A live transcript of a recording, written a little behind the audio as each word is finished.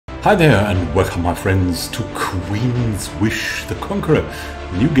Hi there and welcome my friends to Queen's Wish the Conqueror,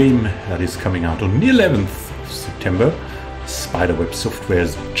 a new game that is coming out on the 11th of September. Spiderweb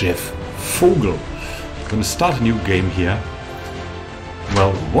Software's Jeff Fogel. I'm going to start a new game here.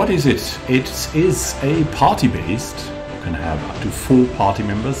 Well, what is it? It is a party-based, you can have up to 4 party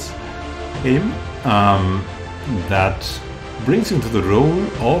members game that brings you into the role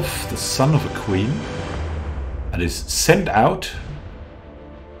of the son of a queen and is sent out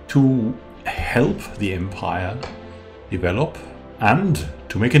to help the empire develop and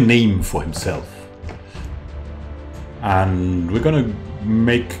to make a name for himself. And we're gonna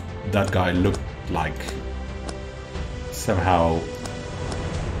make that guy look like somehow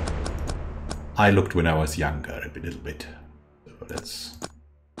I looked when I was younger a little bit. So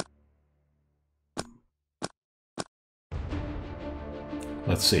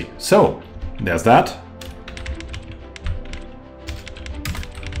let's see. So there's that.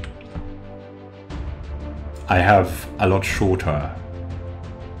 I have a lot shorter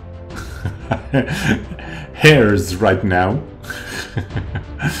hairs right now.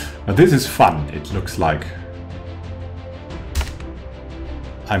 But this is fun. It looks like,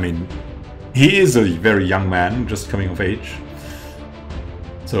 I mean, he is a very young man, just coming of age.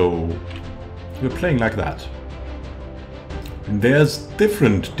 So we're playing like that. And there's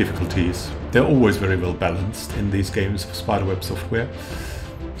different difficulties. They're always very well balanced in these games of Spiderweb Software.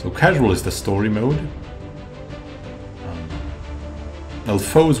 So casual is the story mode. Well,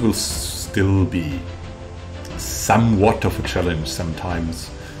 foes will still be somewhat of a challenge sometimes.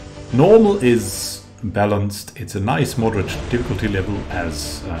 Normal is balanced. It's a nice moderate difficulty level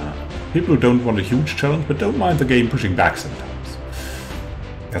as people who don't want a huge challenge but don't mind the game pushing back sometimes.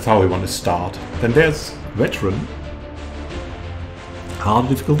 That's how we want to start. Then there's veteran. Hard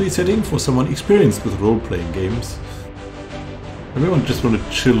difficulty setting for someone experienced with role-playing games. Everyone just want a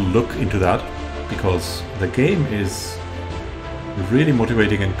chill look into that because the game is really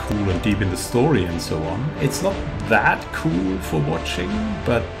motivating and cool and deep in the story and so on. It's not that cool for watching,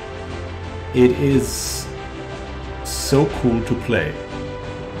 but it is so cool to play.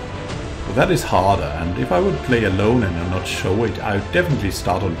 So that is harder, and if I would play alone and not show it, I would definitely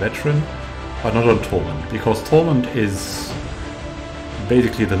start on veteran, but not on torment, because torment is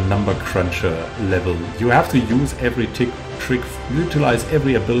basically the number cruncher level. You have to use every trick, utilize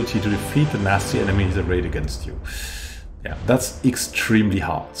every ability to defeat the nasty enemies arrayed against you. Yeah, that's extremely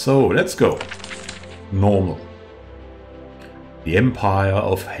hard. So let's go. Normal. The Empire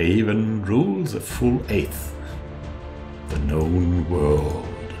of Haven rules a full 1/8. The known world.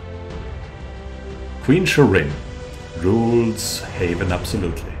 Queen Sharyn rules Haven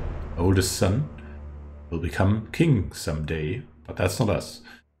absolutely. Oldest son will become king someday, but that's not us.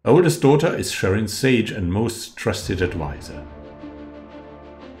 Oldest daughter is Sharyn's sage and most trusted advisor.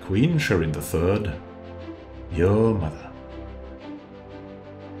 Queen Sharyn III, your mother.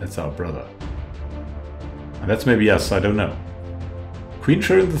 That's our brother. And that's maybe us, I don't know. Queen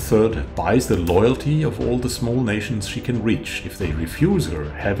Sharyn III buys the loyalty of all the small nations she can reach. If they refuse her,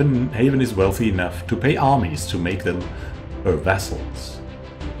 Haven is wealthy enough to pay armies to make them her vassals.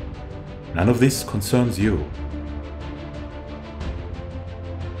 None of this concerns you.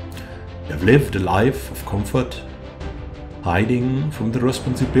 You have lived a life of comfort, hiding from the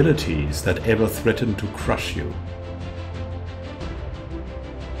responsibilities that ever threaten to crush you.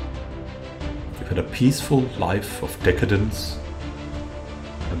 Had a peaceful life of decadence,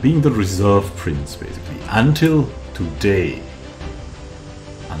 being the reserve prince basically, until today.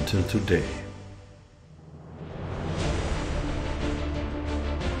 Until today.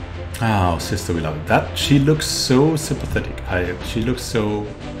 Oh, sister, we love it. That she looks so sympathetic. She looks so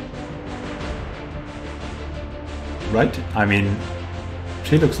right. I mean,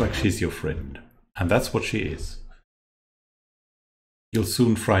 she looks like she's your friend, and that's what she is. You'll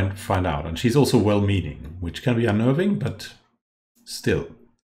soon find out. And she's also well-meaning, which can be unnerving, but still.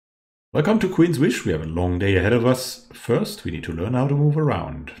 Welcome to Queen's Wish. We have a long day ahead of us. First, we need to learn how to move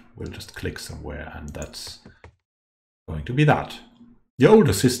around. We'll just click somewhere, and that's going to be that. Your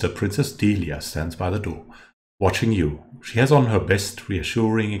older sister, Princess Delia, stands by the door, watching you. She has on her best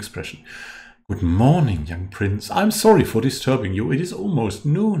reassuring expression. Good morning, young prince. I'm sorry for disturbing you. It is almost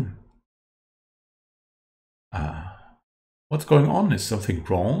noon. What's going on? Is something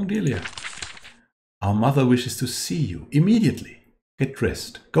wrong, Delia? Our mother wishes to see you immediately. Get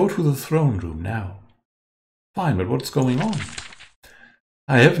dressed. Go to the throne room now. Fine, but what's going on?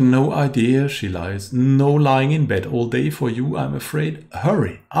 I have no idea, she lies. No lying in bed all day for you, I'm afraid.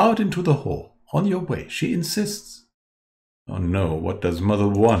 Hurry, out into the hall. On your way, she insists. Oh no, what does mother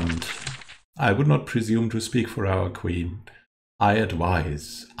want? I would not presume to speak for our queen. I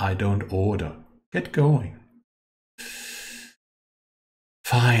advise, I don't order. Get going.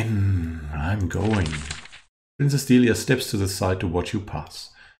 Fine, I'm going. Princess Delia steps to the side to watch you pass.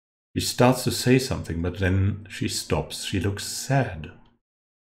 She starts to say something, but then she stops. She looks sad.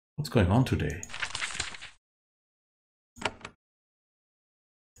 What's going on today?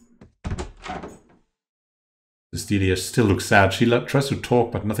 Princess Delia still looks sad. She tries to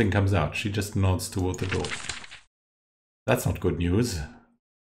talk, but nothing comes out. She just nods toward the door. That's not good news.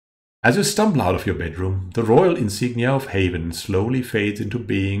 As you stumble out of your bedroom, the royal insignia of Haven slowly fades into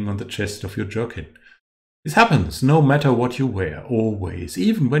being on the chest of your jerkin. This happens no matter what you wear, always,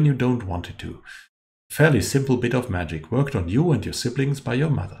 even when you don't want it to. A fairly simple bit of magic worked on you and your siblings by your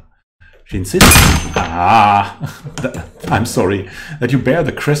mother. She insists, I'm sorry, that you bear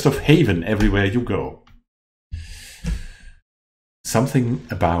the crest of Haven everywhere you go. Something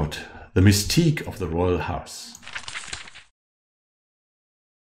about the mystique of the royal house.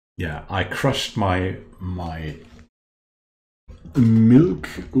 Yeah, I crushed my milk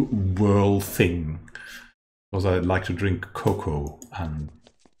whirl thing because I like to drink cocoa, and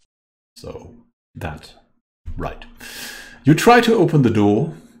so that. Right. You try to open the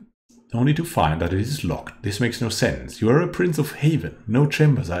door, only to find that it is locked. This makes no sense. You are a Prince of Haven. No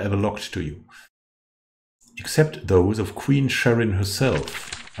chambers are ever locked to you, except those of Queen Sharyn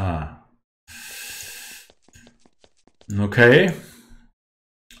herself. Okay.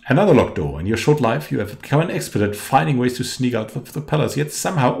 Another locked door. In your short life, you have become an expert at finding ways to sneak out of the palace, yet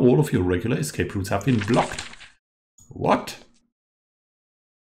somehow all of your regular escape routes have been blocked. What?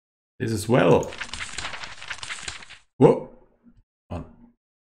 This as well. Whoa.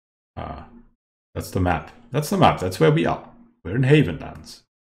 That's the map. That's the map. That's where we are. We're in Havenlands.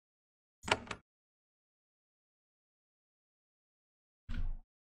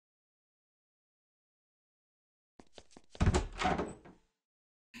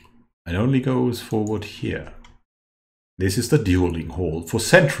 It only goes forward here. This is the dueling hall. For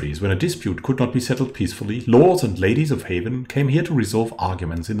centuries, when a dispute could not be settled peacefully, lords and ladies of Haven came here to resolve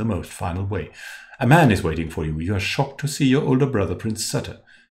arguments in the most final way. A man is waiting for you. You are shocked to see your older brother, Prince Sutter.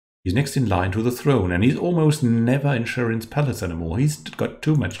 He's next in line to the throne, and he's almost never in Sharyn's palace anymore. He's got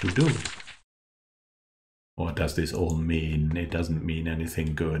too much to do. What does this all mean? It doesn't mean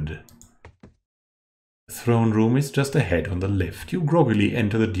anything good. The throne room is just ahead on the left. You groggily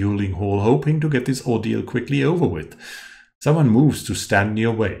enter the dueling hall, hoping to get this ordeal quickly over with. Someone moves to stand in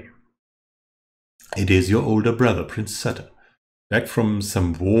your way. It is your older brother, Prince Sutter. Back from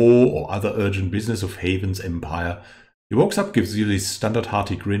some war or other urgent business of Haven's empire, he walks up, gives you this standard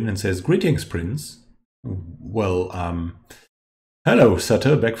hearty grin and says, "Greetings, Prince." Well, hello,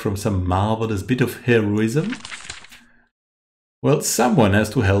 Sutter, back from some marvelous bit of heroism. Well, someone has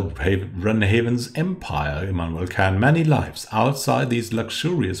to help run Haven's empire, Immanuel can. Many lives outside these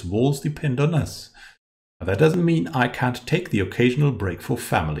luxurious walls depend on us. But that doesn't mean I can't take the occasional break for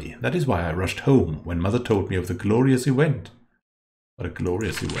family. That is why I rushed home when Mother told me of the glorious event. What a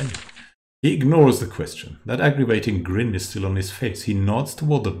glorious event. He ignores the question. That aggravating grin is still on his face. He nods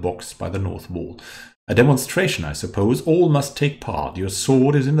toward the box by the north wall. A demonstration, I suppose. All must take part. Your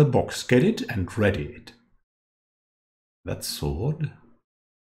sword is in the box. Get it and ready it. That sword?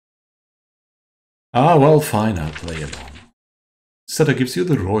 Ah, well, fine, I'll play along. Sutter gives you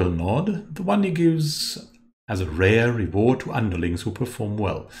the royal nod, the one he gives as a rare reward to underlings who perform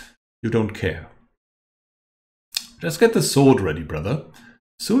well. You don't care. Just get the sword ready, brother.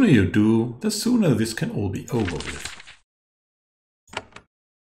 The sooner you do, the sooner this can all be over with.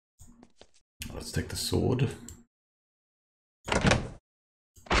 Let's take the sword.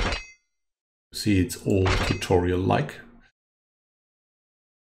 See, it's all tutorial-like.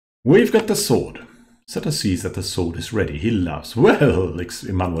 We've got the sword. Sutter sees that the sword is ready. He laughs. Well,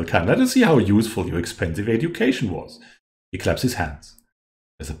 Immanuel can. Let us see how useful your expensive education was. He claps his hands.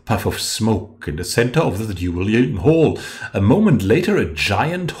 There's a puff of smoke in the center of the dueling hall. A moment later, a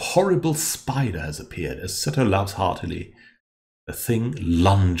giant, horrible spider has appeared. As Sutter laughs heartily, the thing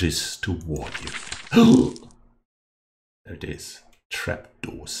lunges toward you. There it is.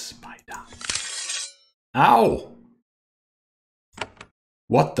 Trapdoor spider. Ow!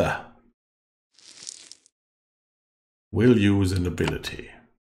 What the? Will use an ability.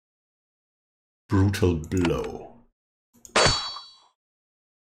 Brutal blow.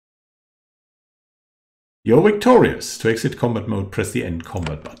 You're victorious. To exit combat mode, press the end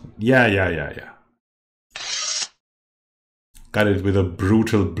combat button. Yeah. Got it with a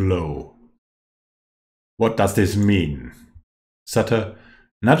brutal blow. What does this mean? Sutter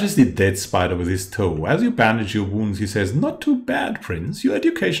nudges the dead spider with his toe. As you bandage your wounds, he says, "Not too bad, Prince. Your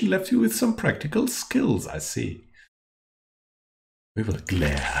education left you with some practical skills, I see." We will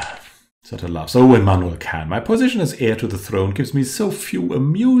glare. Sutter laughs. Oh, Immanuel can. My position as heir to the throne gives me so few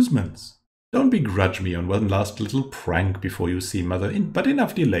amusements. Don't begrudge me on one last little prank before you see Mother. But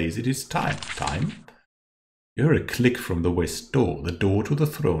enough delays. It is time. Time? You hear a click from the west door, the door to the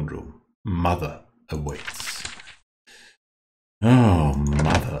throne room. Mother awaits. Oh,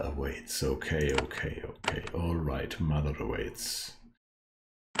 Mother awaits. Okay. All right, Mother awaits.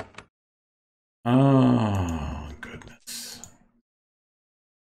 Oh, goodness.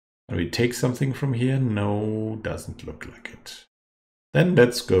 Can we take something from here? No, doesn't look like it. Then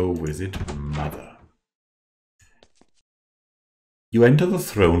let's go visit Mother. You enter the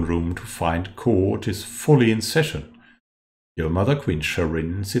throne room to find court is fully in session. Your mother, Queen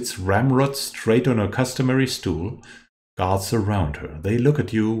Sharyn, sits ramrod straight on her customary stool. Guards surround her. They look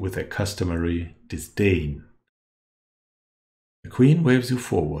at you with their customary disdain. The Queen waves you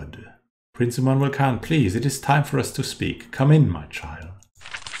forward. Prince Immanuel Khan, please, it is time for us to speak. Come in, my child.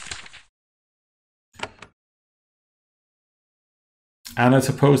 And I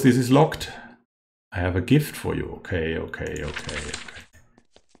suppose this is locked. I have a gift for you. Okay.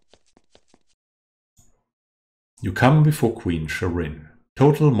 You come before Queen Sharyn,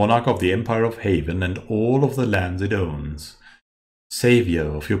 total monarch of the Empire of Haven and all of the lands it owns. Savior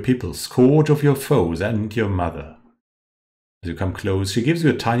of your people, scourge of your foes, and your mother. As you come close, she gives you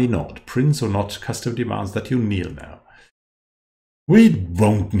a tiny nod. Prince or not, custom demands that you kneel now. We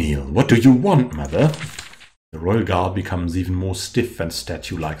won't kneel. What do you want, mother? The royal guard becomes even more stiff and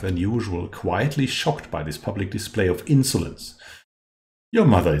statue-like than usual, quietly shocked by this public display of insolence. Your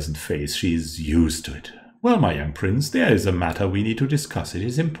mother isn't fazed, she's used to it. Well, my young prince, there is a matter we need to discuss. It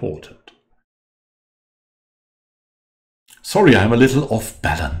is important. Sorry, I'm a little off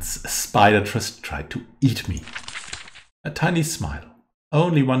balance. A spider just tried to eat me. A tiny smile.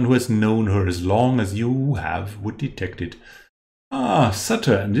 Only one who has known her as long as you have would detect it. Ah,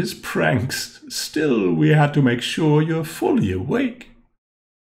 Sutter and his pranks. Still, we had to make sure you're fully awake.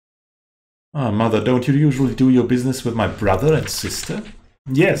 Ah, mother, don't you usually do your business with my brother and sister?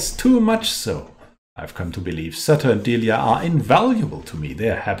 Yes, too much so. I've come to believe Sutter and Delia are invaluable to me.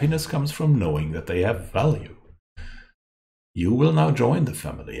 Their happiness comes from knowing that they have value. You will now join the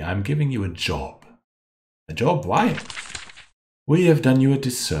family. I'm giving you a job. A job? Why? We have done you a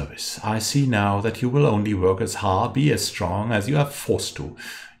disservice. I see now that you will only work as hard, be as strong as you are forced to.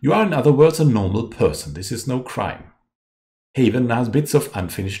 You are, in other words, a normal person. This is no crime. Haven has bits of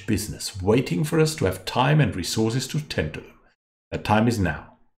unfinished business, waiting for us to have time and resources to tend to them. That time is now.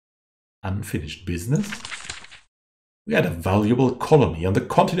 Unfinished business? We had a valuable colony on the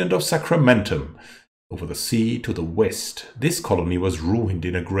continent of Sacramentum, over the sea to the west. This colony was ruined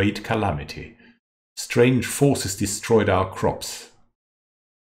in a great calamity. Strange forces destroyed our crops.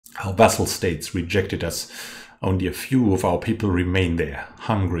 Our vassal states rejected us. Only a few of our people remain there,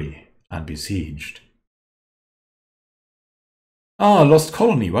 hungry and besieged. Ah, lost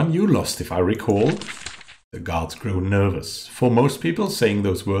colony, one you lost, if I recall. The guards grow nervous. For most people, saying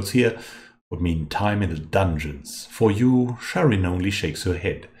those words here would mean time in the dungeons. For you, Sharyn only shakes her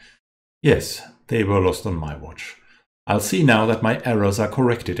head. Yes, they were lost on my watch. I'll see now that my errors are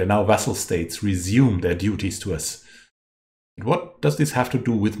corrected and our vassal states resume their duties to us. But what does this have to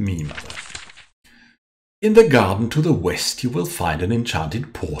do with me, mother? In the garden to the west you will find an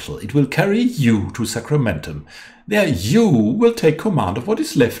enchanted portal. It will carry you to Sacramentum. There you will take command of what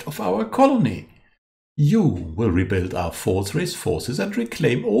is left of our colony. You will rebuild our force-raised forces and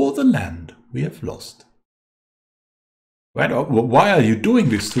reclaim all the land we have lost. Why are you doing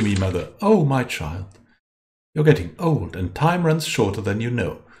this to me, mother? Oh, my child. You're getting old, and time runs shorter than you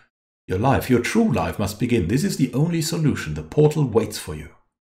know. Your life, your true life, must begin. This is the only solution. The portal waits for you.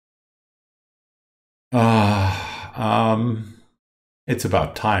 It's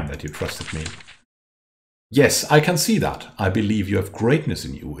about time that you trusted me. Yes, I can see that. I believe you have greatness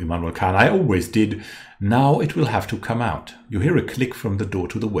in you, Immanuel Khan. I always did. Now it will have to come out. You hear a click from the door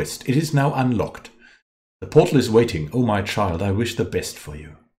to the west. It is now unlocked. The portal is waiting. Oh, my child, I wish the best for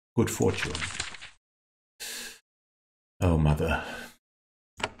you. Good fortune. Oh, mother.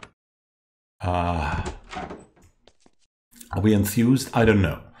 Are we enthused? I don't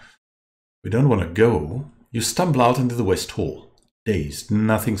know. We don't want to go. You stumble out into the west hall. Dazed,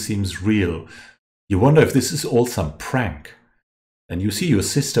 nothing seems real. You wonder if this is all some prank. Then you see your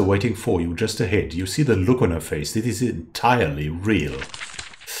sister waiting for you just ahead. You see the look on her face. It is entirely real.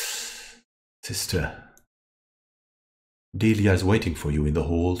 Sister. Delia is waiting for you in the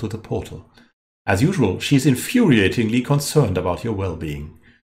hall to the portal. As usual, she is infuriatingly concerned about your well-being.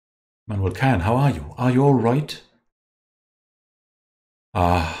 Immanuel Khan, how are you? Are you all right?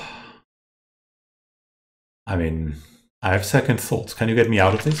 I mean, I have second thoughts. Can you get me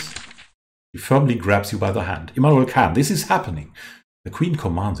out of this? He firmly grabs you by the hand. Immanuel can. This is happening. The Queen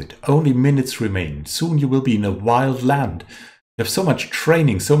commands it. Only minutes remain. Soon you will be in a wild land. You have so much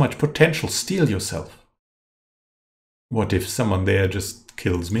training, so much potential. Steel yourself. What if someone there just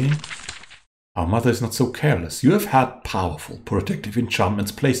kills me? Our mother is not so careless. You have had powerful protective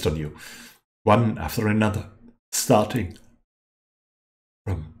enchantments placed on you, one after another, starting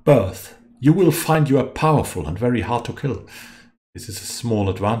from birth. You will find you are powerful and very hard to kill. This is a small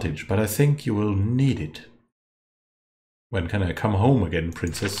advantage, but I think you will need it. When can I come home again,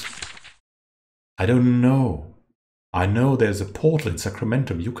 Princess? I don't know. I know there's a portal in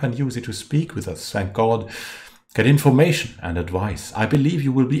Sacramento. You can use it to speak with us, thank God. Get information and advice. I believe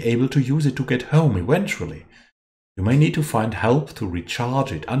you will be able to use it to get home eventually. You may need to find help to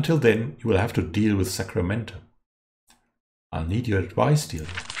recharge it. Until then, you will have to deal with Sacramento. I'll need your advice, dear.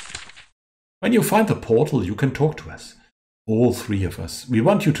 When you find the portal, you can talk to us. All three of us. We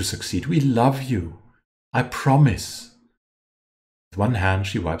want you to succeed. We love you. I promise. With one hand,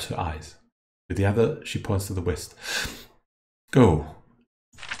 she wipes her eyes. With the other, she points to the west. Go.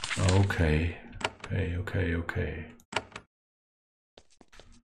 Okay. Okay.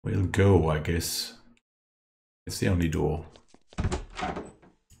 We'll go, I guess. It's the only door.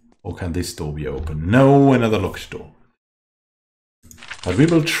 Or can this door be open? No, another locked door. But we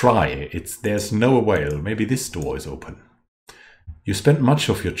will try. There's no avail. Maybe this door is open. You spent much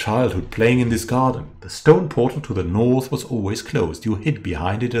of your childhood playing in this garden. The stone portal to the north was always closed. You hid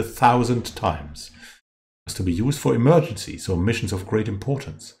behind it 1,000 times. It was to be used for emergencies or missions of great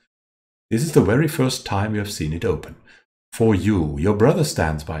importance. This is the very first time you have seen it open. For you, your brother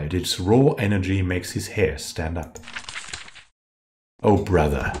stands by it. Its raw energy makes his hair stand up. Oh,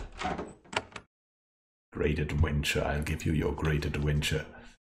 brother. Great adventure. I'll give you your great adventure.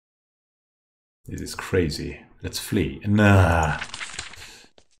 This is crazy. Let's flee. Nah.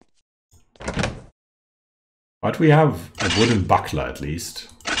 But we have a wooden buckler at least.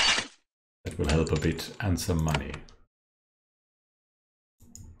 That will help a bit, and some money.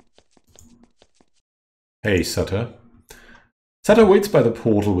 Hey, Sutter. Sutter waits by the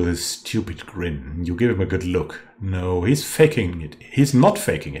portal with his stupid grin. You give him a good look. No, he's faking it. He's not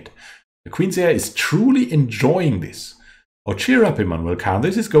faking it. The Queen's heir is truly enjoying this. Oh, cheer up, Immanuel Khan.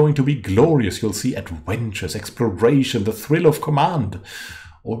 This is going to be glorious. You'll see adventures, exploration, the thrill of command.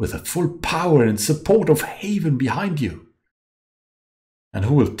 All with the full power and support of Haven behind you. And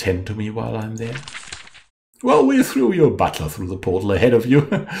who will tend to me while I'm there? Well, we threw your butler through the portal ahead of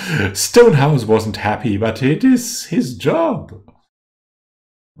you. Stonehouse wasn't happy, but it is his job.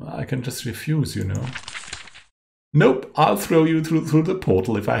 I can just refuse, you know. Nope, I'll throw you through the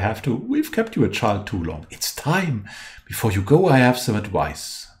portal if I have to. We've kept you a child too long. It's time. Before you go, I have some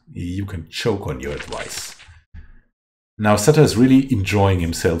advice. You can choke on your advice. Now Sutter is really enjoying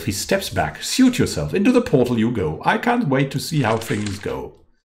himself. He steps back. Suit yourself. Into the portal you go. I can't wait to see how things go.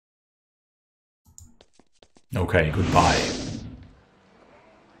 Okay, goodbye.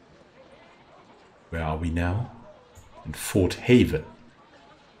 Where are we now? In Fort Haven.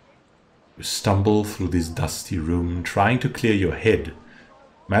 You stumble through this dusty room, trying to clear your head.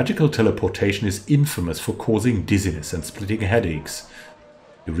 Magical teleportation is infamous for causing dizziness and splitting headaches.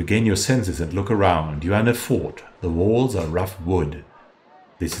 You regain your senses and look around. You are in a fort. The walls are rough wood.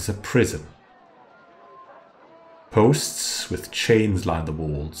 This is a prison. Posts with chains line the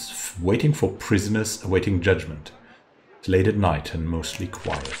walls, waiting for prisoners awaiting judgment. It's late at night and mostly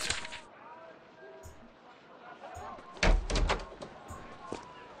quiet.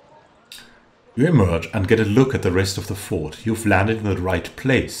 You emerge and get a look at the rest of the fort. You've landed in the right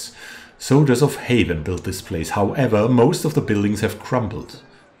place. Soldiers of Haven built this place. However, most of the buildings have crumbled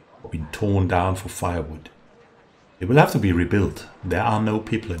or been torn down for firewood. They will have to be rebuilt. There are no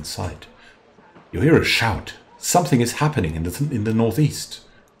people in sight. You hear a shout. Something is happening in the northeast.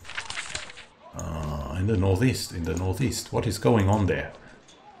 In the northeast. What is going on there?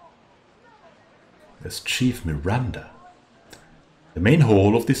 There's Chief Miranda. The main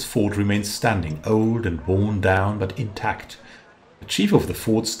hall of this fort remains standing, old and worn down, but intact. The chief of the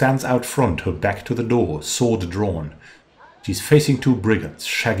fort stands out front, her back to the door, sword drawn. She's facing two brigands,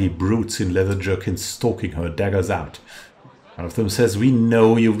 shaggy brutes in leather jerkins stalking her, daggers out. One of them says, "We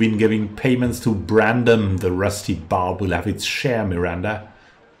know you've been giving payments to Brandon. The rusty barb will have its share, Miranda.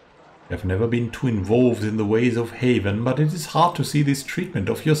 I've never been too involved in the ways of Haven, but it is hard to see this treatment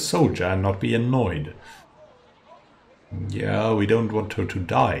of your soldier and not be annoyed." Yeah, we don't want her to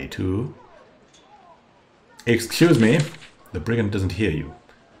die, too. "Excuse me." The brigand doesn't hear you.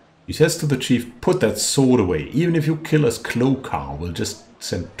 He says to the chief, "Put that sword away. Even if you kill us, Clocar will just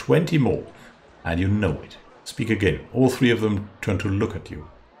send 20 more. And you know it." Speak again. All three of them turn to look at you.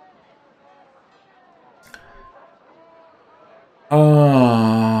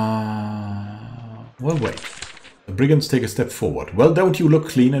 Well, wait. The brigands take a step forward. Well, don't you look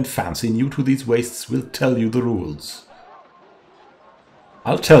clean and fancy? New to these wastes, we'll tell you the rules.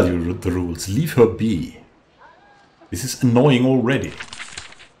 I'll tell you the rules. Leave her be. This is annoying already.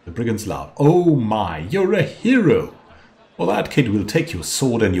 The brigands laugh. Oh my, you're a hero. Well, that kid will take your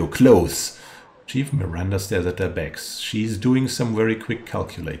sword and your clothes. Chief Miranda stares at their backs. She's doing some very quick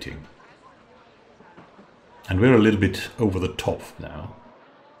calculating. And we're a little bit over the top now.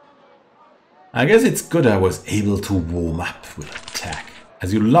 I guess it's good I was able to warm up with attack.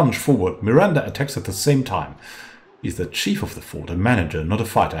 As you lunge forward, Miranda attacks at the same time. He's the chief of the fort, a manager, not a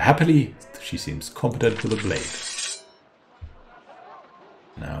fighter. Happily, she seems competent with a blade.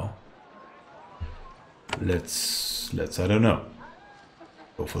 Now, let's, I don't know,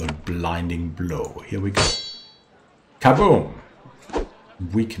 go for the blinding blow. Here we go. Kaboom!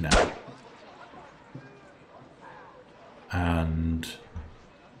 Weak now. And...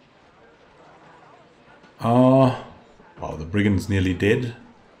 wow, the brigand's nearly dead.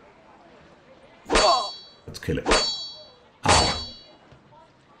 Let's kill it. Ow.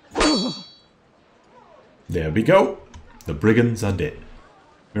 There we go. The brigands are dead.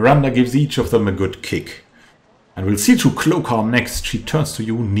 Miranda gives each of them a good kick. And we'll see to Cloakar next. She turns to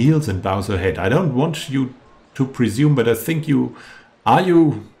you, kneels and bows her head. I don't want you to presume, but I think you... Are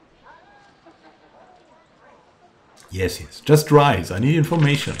you... Yes. Just rise. I need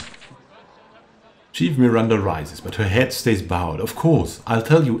information. Chief Miranda rises, but her head stays bowed. Of course, I'll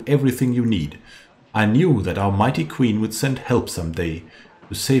tell you everything you need. I knew that our mighty queen would send help someday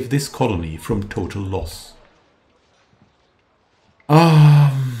to save this colony from total loss.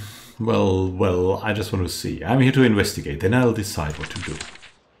 Well, I just want to see. I'm here to investigate, then I'll decide what to do.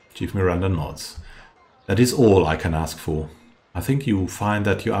 Chief Miranda nods. That is all I can ask for. I think you find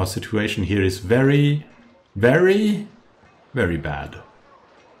that our situation here is very, very, very bad.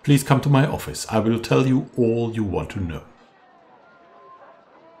 Please come to my office. I will tell you all you want to know.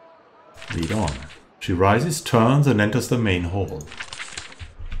 Lead on. She rises, turns, and enters the main hall.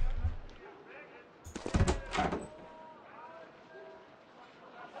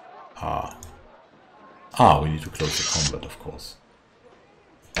 We need to close the combat, of course.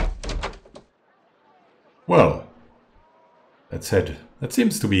 Well, let's head. That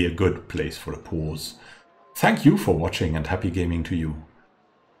seems to be a good place for a pause. Thank you for watching and happy gaming to you.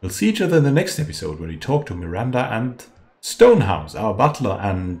 We'll see each other in the next episode where we talk to Miranda and Stonehouse, our butler,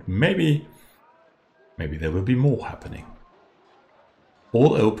 and maybe there will be more happening.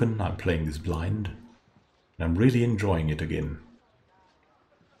 All open, I'm playing this blind, and I'm really enjoying it again.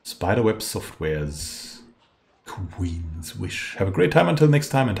 Spiderweb Software's Queen's Wish. Have a great time until next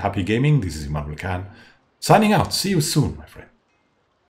time and happy gaming. This is Immanuel signing out. See you soon, my friend.